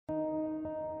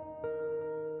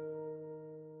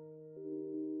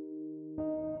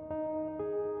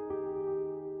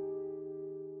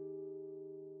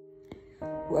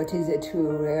What is it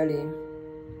true, really?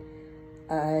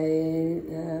 I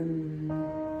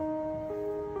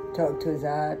talk to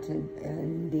that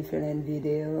in different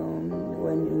video.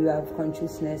 When you have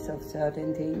consciousness of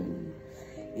certain things,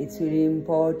 it's really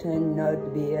important not to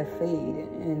be afraid.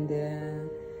 And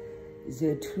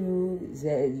the truth,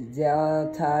 there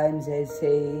are times they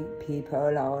say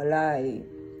people are lying.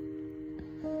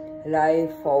 Lie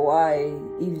for why?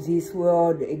 If this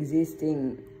world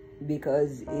existing,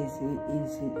 because it's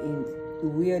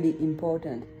really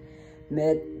important.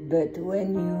 But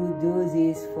when you do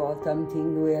this for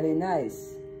something really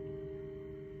nice,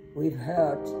 with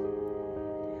heart,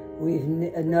 with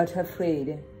not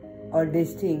afraid, all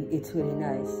these things, it's really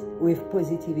nice. With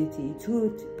positivity,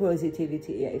 true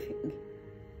positivity, I think.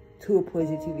 True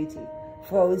positivity.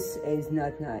 False is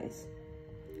not nice.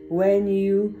 When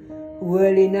you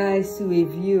really nice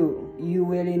with you, you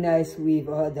really nice with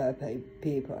other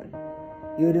people.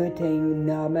 You do things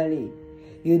normally.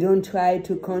 You don't try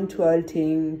to control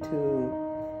things to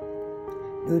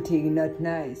do things not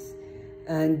nice.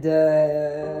 And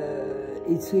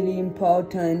it's really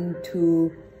important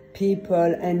to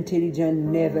people intelligent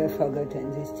never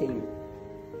forgotten this thing.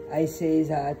 I say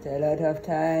that a lot of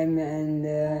time, and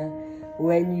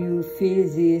when you feel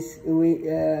this,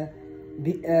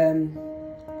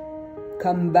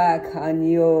 come back on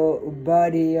your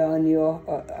body, on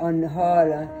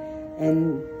whole,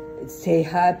 and stay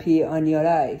happy on your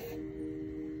life.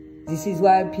 This is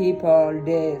why people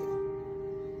dead,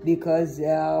 because they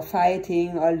are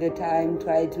fighting all the time,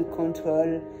 try to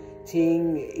control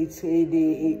things. It's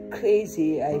really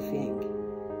crazy, I think.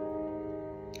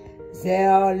 They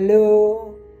are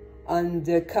low on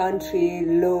the country,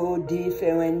 low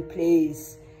different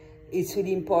place. It's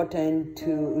really important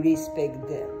to respect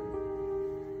them.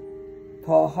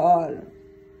 For all.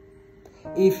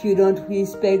 If you don't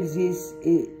respect this,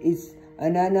 it's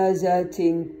another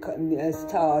thing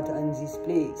start on this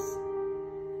place.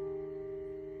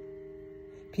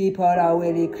 People are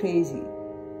really crazy.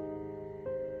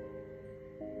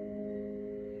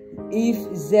 If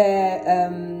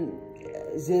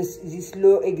this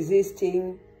law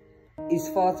existing is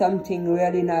for something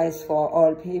really nice for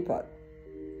all people.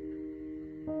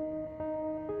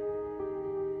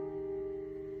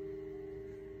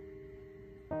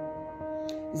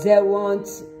 They want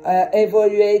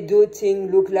evaluate, do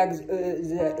things, look like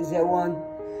they want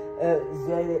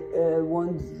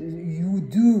you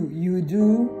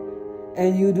do,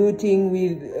 and you do things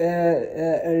with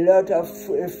a lot of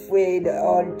afraid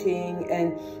all thing,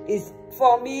 and it's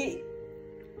for me.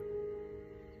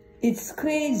 It's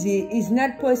crazy. It's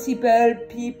not possible.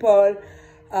 People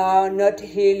are not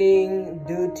healing,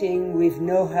 do things with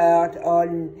no heart, all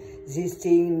this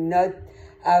thing, not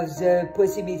have the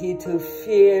possibility to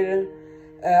feel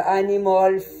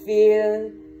animal, feel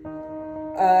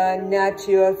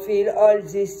nature, feel all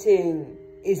these things.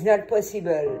 It's not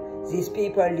possible. These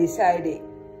people deciding.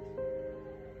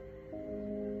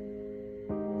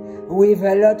 With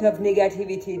a lot of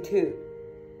negativity too.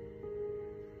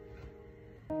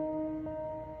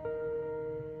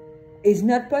 It's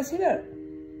not possible.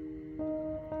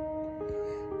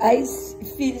 I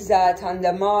feel that on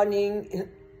the morning,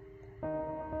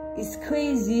 it's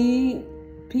crazy.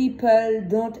 People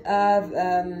don't have,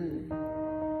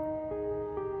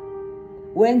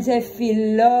 when they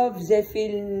feel love, they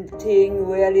feel things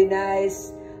really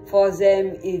nice. For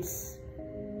them, it's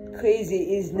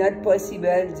crazy. It's not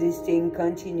possible this thing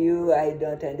continue. I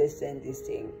don't understand this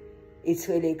thing. It's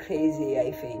really crazy,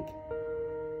 I think.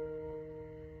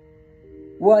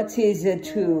 What is the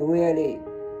truth, really?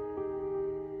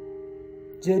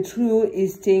 The truth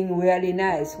is thing really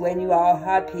nice when you are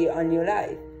happy on your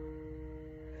life.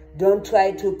 Don't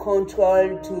try to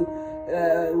control, to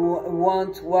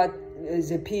want what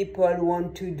the people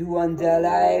want to do on their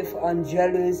life, on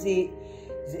jealousy.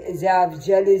 They have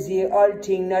jealousy, all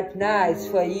things not nice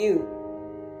for you.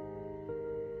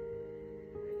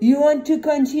 You want to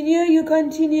continue, you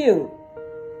continue.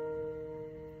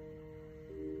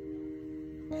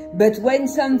 But when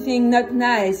something not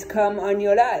nice come on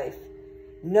your life,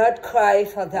 not cry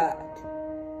for that,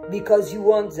 because you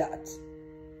want that.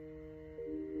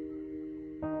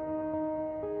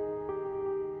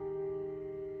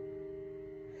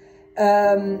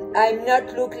 I'm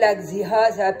not look like the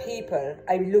other people,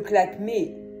 I look like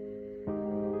me.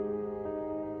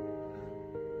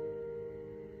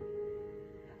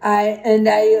 I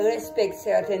respect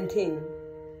certain things.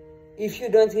 If you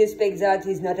don't respect that,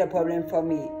 it's not a problem for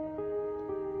me.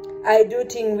 I do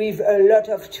things with a lot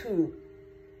of truth.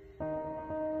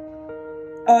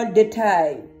 All the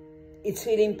time. It's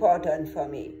really important for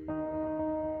me.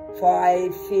 for I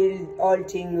feel all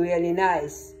things really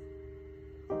nice.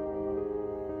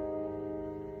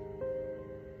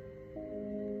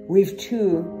 With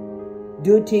two,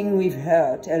 do things with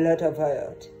hurt, a lot of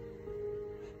hurt.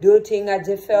 Do things at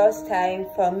the first time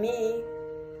for me.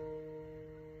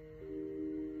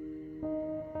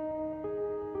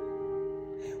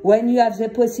 When you have the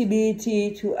possibility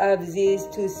to have this,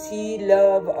 to see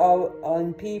love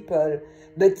on people,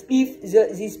 but if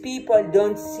these people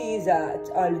don't see that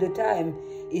all the time,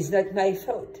 it's not my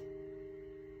fault.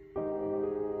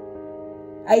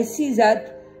 I see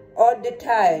that all the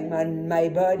time on my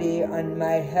body, on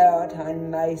my heart,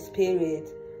 on my spirit,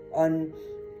 on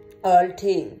all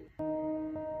things.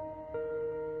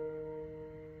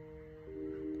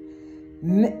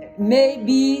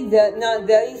 Maybe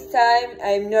there is time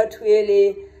I'm not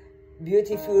really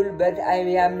beautiful, but I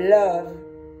am love.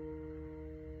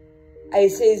 I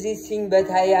say this thing, but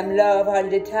I am love all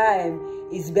the time.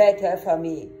 It's better for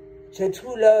me. The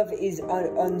true love is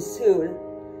on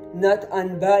soul, not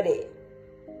on body.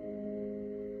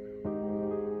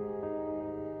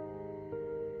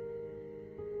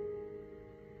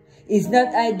 It's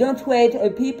not, I don't wait a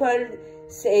people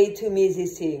say to me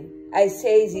this thing. I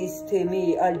say this to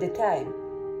me all the time.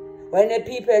 When the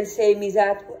people say me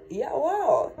that, yeah,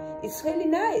 wow, it's really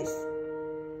nice.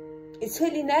 It's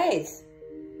really nice.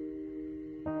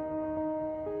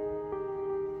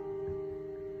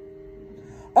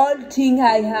 All things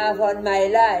I have on my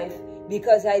life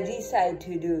because I decide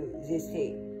to do this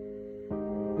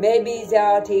thing. Maybe there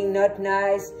are things not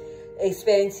nice,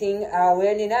 expensive are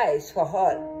really nice for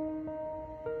all.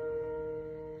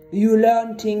 You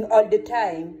learn things all the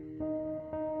time.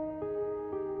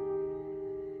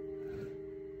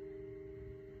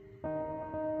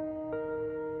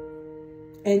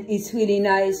 And it's really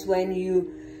nice when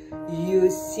you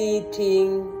see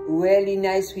things really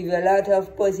nice with a lot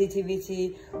of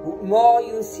positivity. More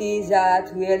you see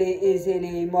that really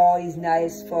easily, more is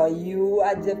nice for you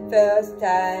at the first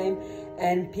time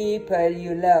and people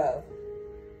you love.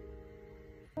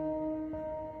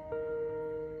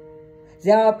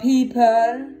 There are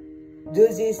people do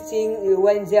this thing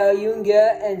when they're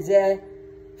younger and they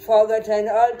forgotten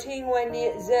all things when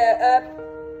they're up.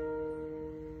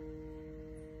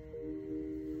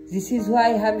 This is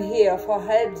why I'm here, for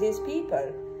help these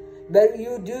people. But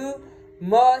you do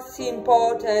most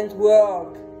important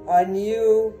work on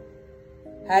you.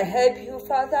 I help you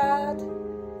for that.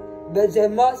 But the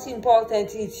most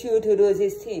important is you to do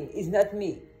this thing. It's not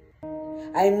me.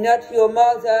 I'm not your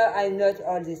mother. I'm not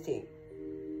all these things.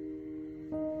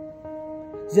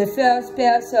 The first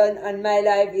person on my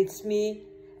life, it's me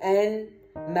and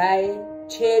my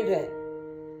children.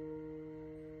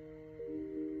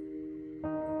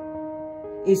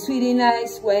 It's really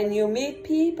nice when you meet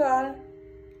people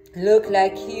look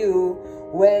like you,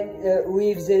 when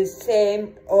with the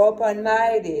same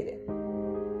open-minded.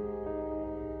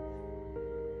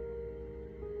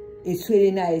 It's really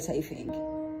nice, I think.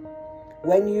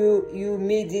 When you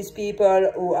meet these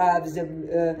people who have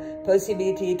the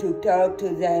possibility to talk to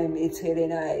them, it's really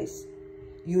nice.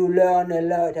 You learn a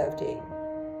lot of things.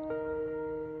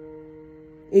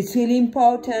 It's really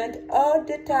important all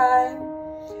the time.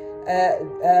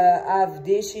 Have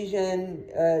decision,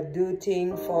 do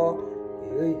things for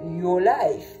your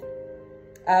life,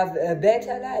 have a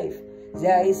better life.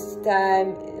 There is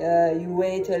time, you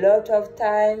wait a lot of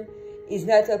time, it's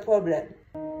not a problem.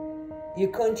 You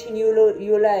continue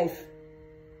your life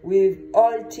with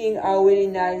all things are really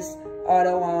nice all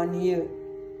around you.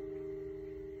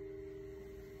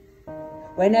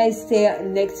 When I stay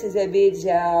next to the beach,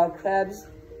 there are crabs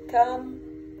come,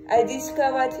 I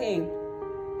discover things.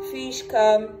 Fish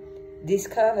come,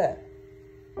 discover.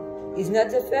 It's not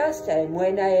the first time.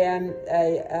 When I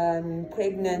am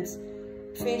pregnant,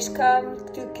 fish come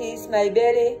to kiss my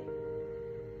belly.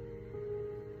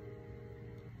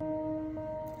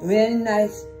 Really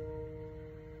nice.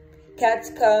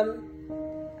 Cats come,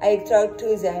 I talk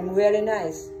to them, really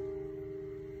nice.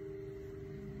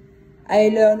 I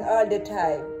learn all the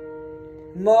time.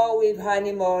 More with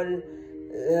animal,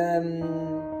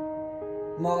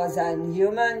 more than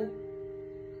human,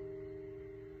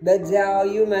 but there are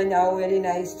human are really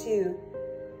nice too.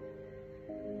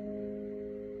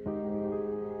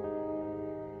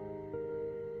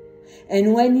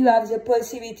 And when you have the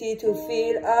possibility to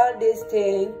feel all these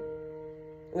things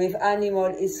with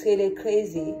animals, it's really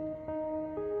crazy.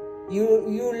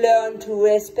 You learn to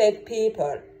respect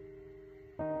people,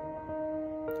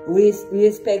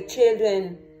 respect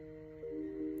children,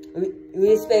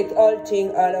 respect all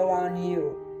things all around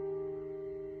you.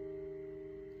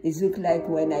 It looked like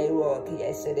when I walked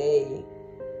yesterday.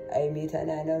 I meet an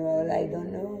animal I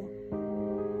don't know.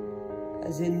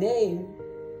 The name,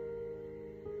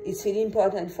 it's really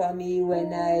important for me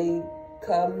when I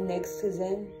come next to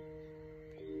them.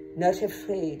 Not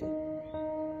afraid.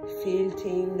 Feel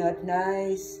things not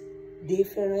nice,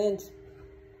 different.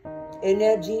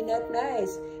 Energy not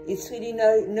nice. It's really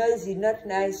noisy, not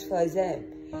nice for them.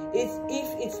 If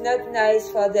it's not nice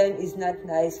for them, it's not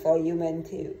nice for human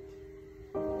too.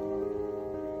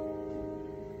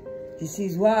 This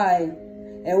is why.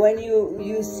 And when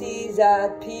you see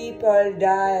that people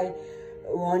die,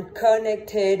 want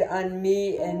connected on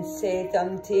me and say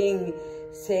something,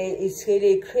 say it's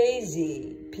really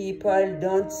crazy. People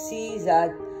don't see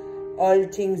that all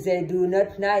things they do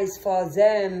not nice for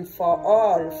them, for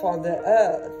all, for the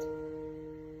earth.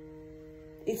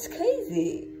 It's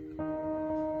crazy.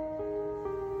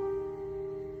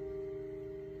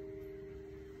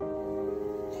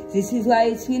 This is why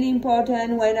it's really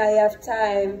important when I have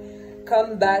time,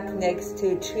 come back next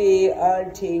to tree, all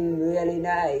things really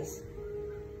nice.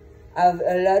 Have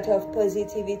a lot of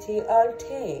positivity, all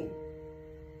things.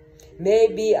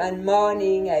 Maybe on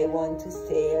morning I want to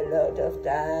stay a lot of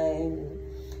time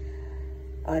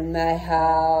on my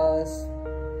house,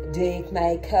 drink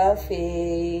my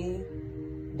coffee,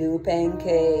 do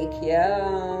pancake,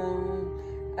 yeah.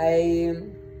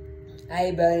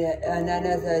 I buy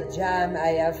another jam,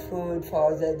 I have food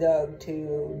for the dog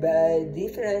to buy,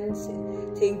 different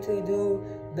thing to do.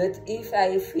 But if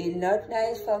I feel not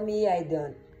nice for me, I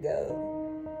don't go.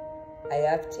 I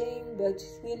have things, but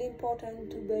it's really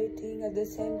important to buy things at the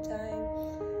same time.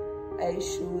 I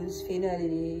choose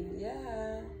finally,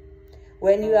 yeah.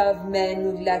 When you have men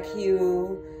who like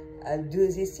you,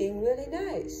 do this thing really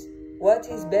nice. What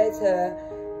is better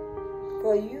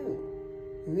for you?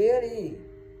 Really.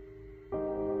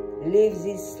 Live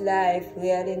this life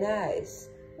really nice.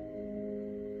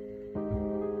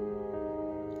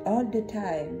 All the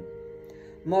time.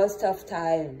 Most of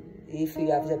time, if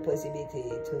you have the possibility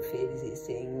to feel this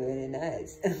thing really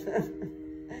nice.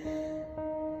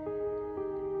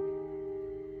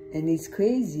 And it's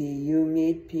crazy, you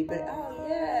meet people, oh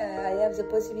yeah, I have the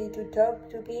possibility to talk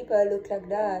to people, look like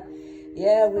that.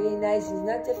 Yeah, really nice, it's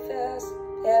not the first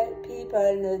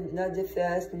people, not the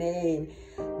first name,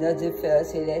 not the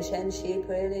first relationship,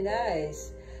 really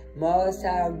nice. Most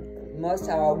are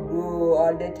good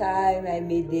all the time. I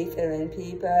meet different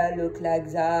people, look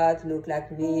like that, look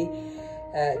like me,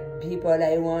 people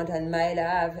I want in my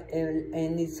life,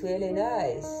 and it's really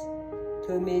nice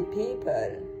to meet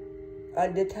people all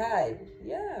the time,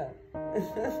 yeah.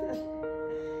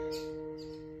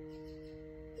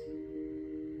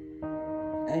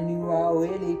 And you are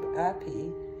really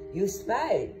happy, you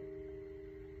smile.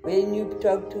 When you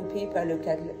talk to people, look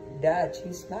at that,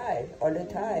 you smile all the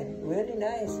time, really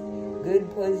nice. Good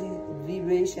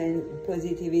vibration,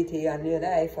 positivity on your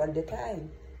life all the time.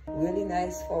 Really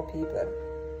nice for people.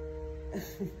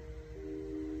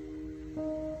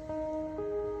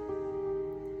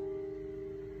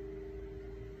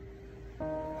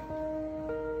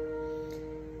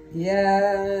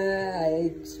 Yeah,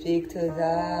 I speak to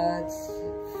that.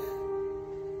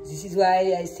 This is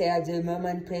why I say at the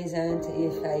moment present,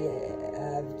 if I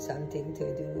have something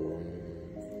to do,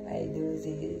 I do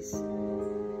this.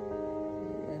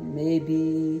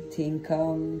 Maybe think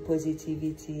come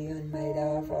positivity on my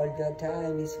life all the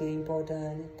time is really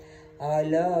important. Our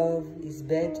love is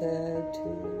better to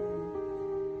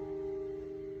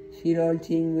feel all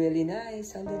things really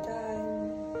nice all the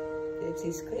time. It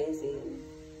is crazy.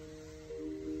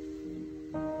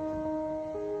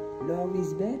 Love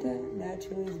is better,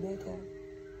 nature is better.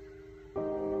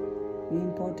 It's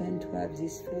important to have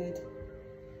this food,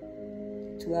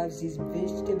 to have this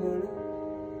vegetable,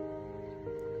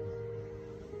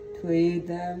 to eat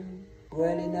them,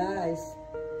 really nice.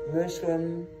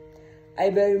 Mushroom, I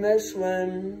buy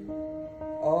mushroom,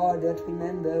 oh, don't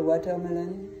remember,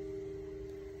 watermelon.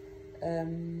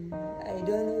 I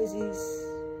don't know this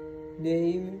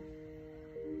name,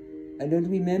 I don't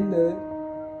remember.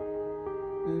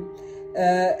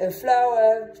 A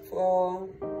flower for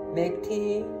make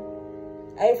tea.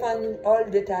 I find all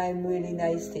the time really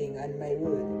nice thing on my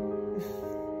road.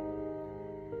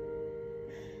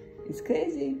 It's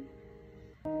crazy.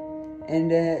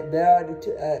 And bird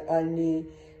only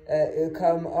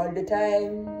come all the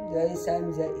time. There is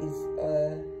some that is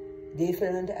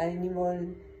different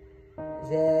animal.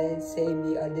 They say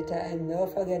me all the time, no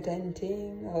forget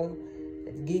anything, or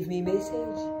give me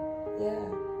message.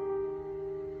 Yeah.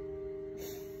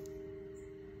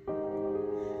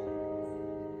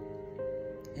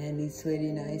 And it's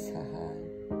really nice, haha,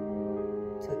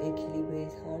 to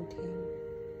equilibrate whole thing,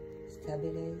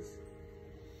 stabilize.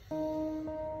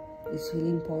 It's really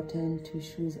important to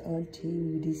choose all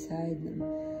things you decide.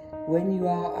 When you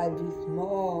are at this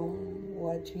more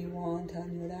what you want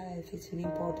on your life, it's really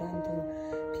important to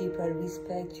people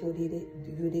respect your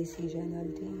decision all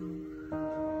things.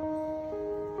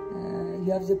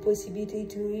 You have the possibility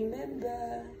to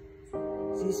remember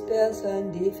this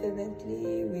person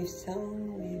differently with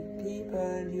some, with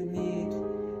people you meet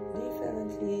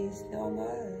differently. It's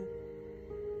normal.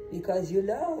 Because you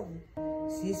love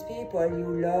these people,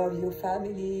 you love your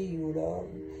family, you love.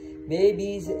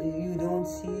 Maybe you don't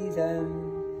see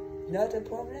them, not a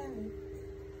problem.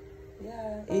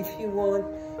 Yeah, if you want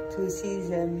to see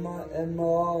them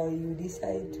more, you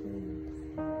decide to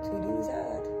do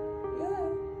that. Yeah.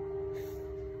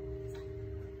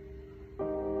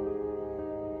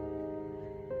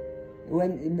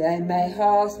 When my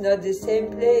house not the same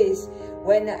place,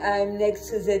 when I'm next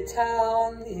to the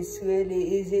town, it's really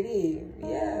easily.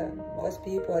 Yeah, most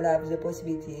people have the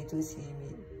possibility to see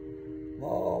me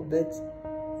more, but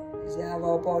they have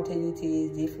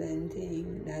opportunities, different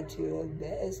thing, natural,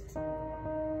 best.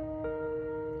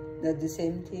 Not the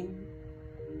same thing.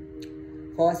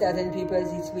 For certain people,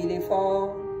 it's really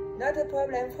far. Not a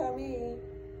problem for me.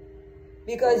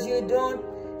 Because you don't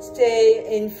stay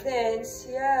in France,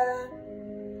 yeah.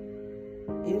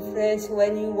 In France,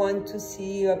 when you want to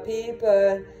see your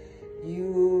people,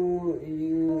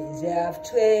 they have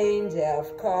trains, they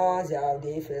have cars, they have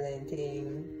different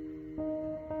things.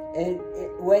 And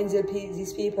when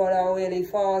these people are really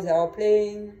far, they are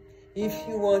playing. If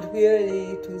you want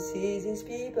really to see these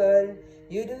people,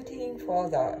 you do things for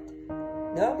that.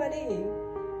 Normally,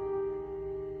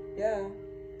 yeah.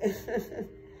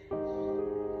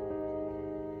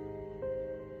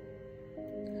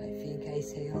 I think I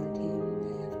say all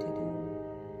things I have to do,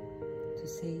 to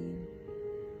say.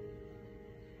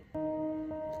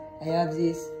 I have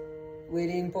this,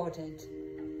 really important.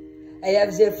 I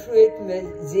have the fruit,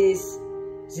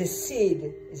 the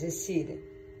seed,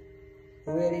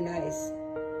 really nice.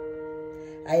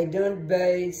 I don't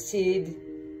buy seed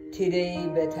today,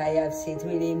 but I have seed,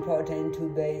 really important to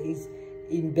buy, is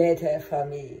better for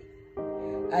me.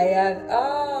 I have,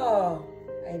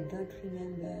 I don't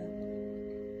remember.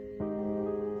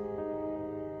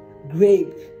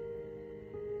 Grape,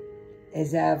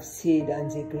 as I have seed on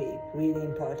the grape, really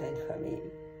important for me.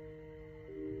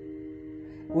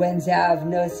 When they have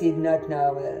no seed, not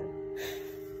normal.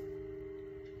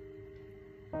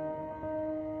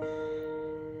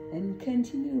 And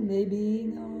continue,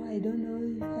 maybe, no, I don't know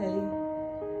if I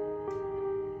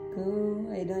go,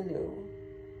 I don't know.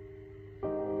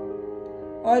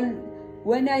 Or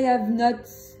when I have not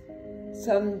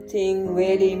something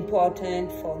really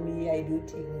important for me, I do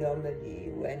things normally.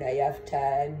 When I have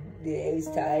time, there is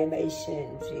time, I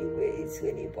change. It's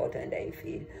really important, I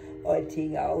feel. All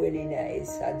things are really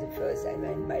nice at the first time,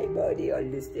 and my body, all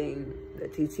this thing.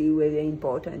 But it's really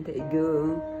important. I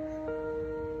go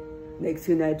next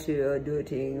to nature, do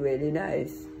things really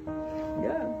nice.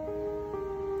 Yeah.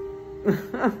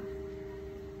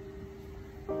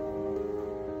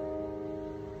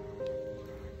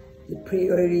 The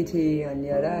priority on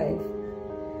your life.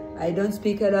 I don't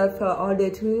speak a lot for all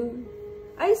the truth.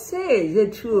 I say the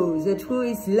truth. The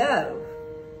truth is love.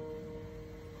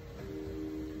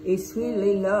 It's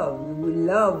really love. We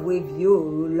love with you.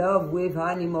 We love with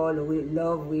animals. We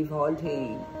love with all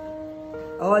things.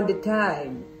 All the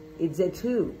time. It's the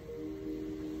truth.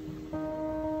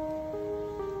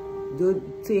 Do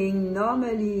things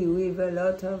normally with a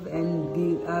lot of,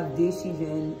 and have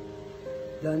decision.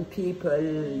 Don't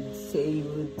people say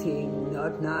you think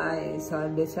not nice all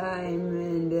the time,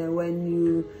 and when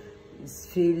you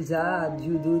feel that,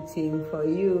 you do things for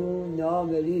you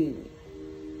normally.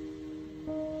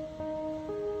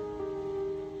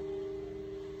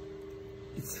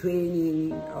 It's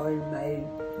raining all my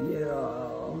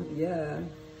yeah,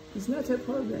 it's not a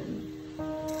problem.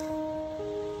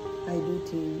 I do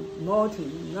things, more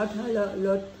things, not a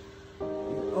lot,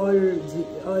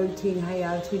 all things I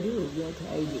have to do, that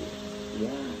I do.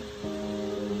 Yeah,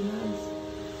 very nice.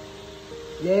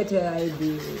 Later I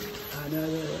do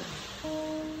another,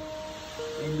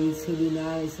 and it's really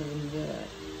nice, and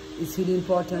it's really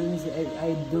important.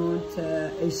 I don't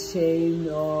ashamed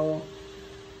or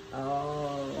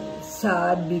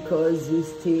sad because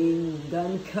this thing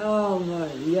don't come.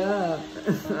 Yeah.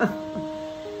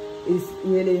 It's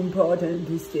really important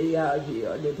to stay happy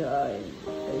all the time,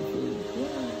 I feel.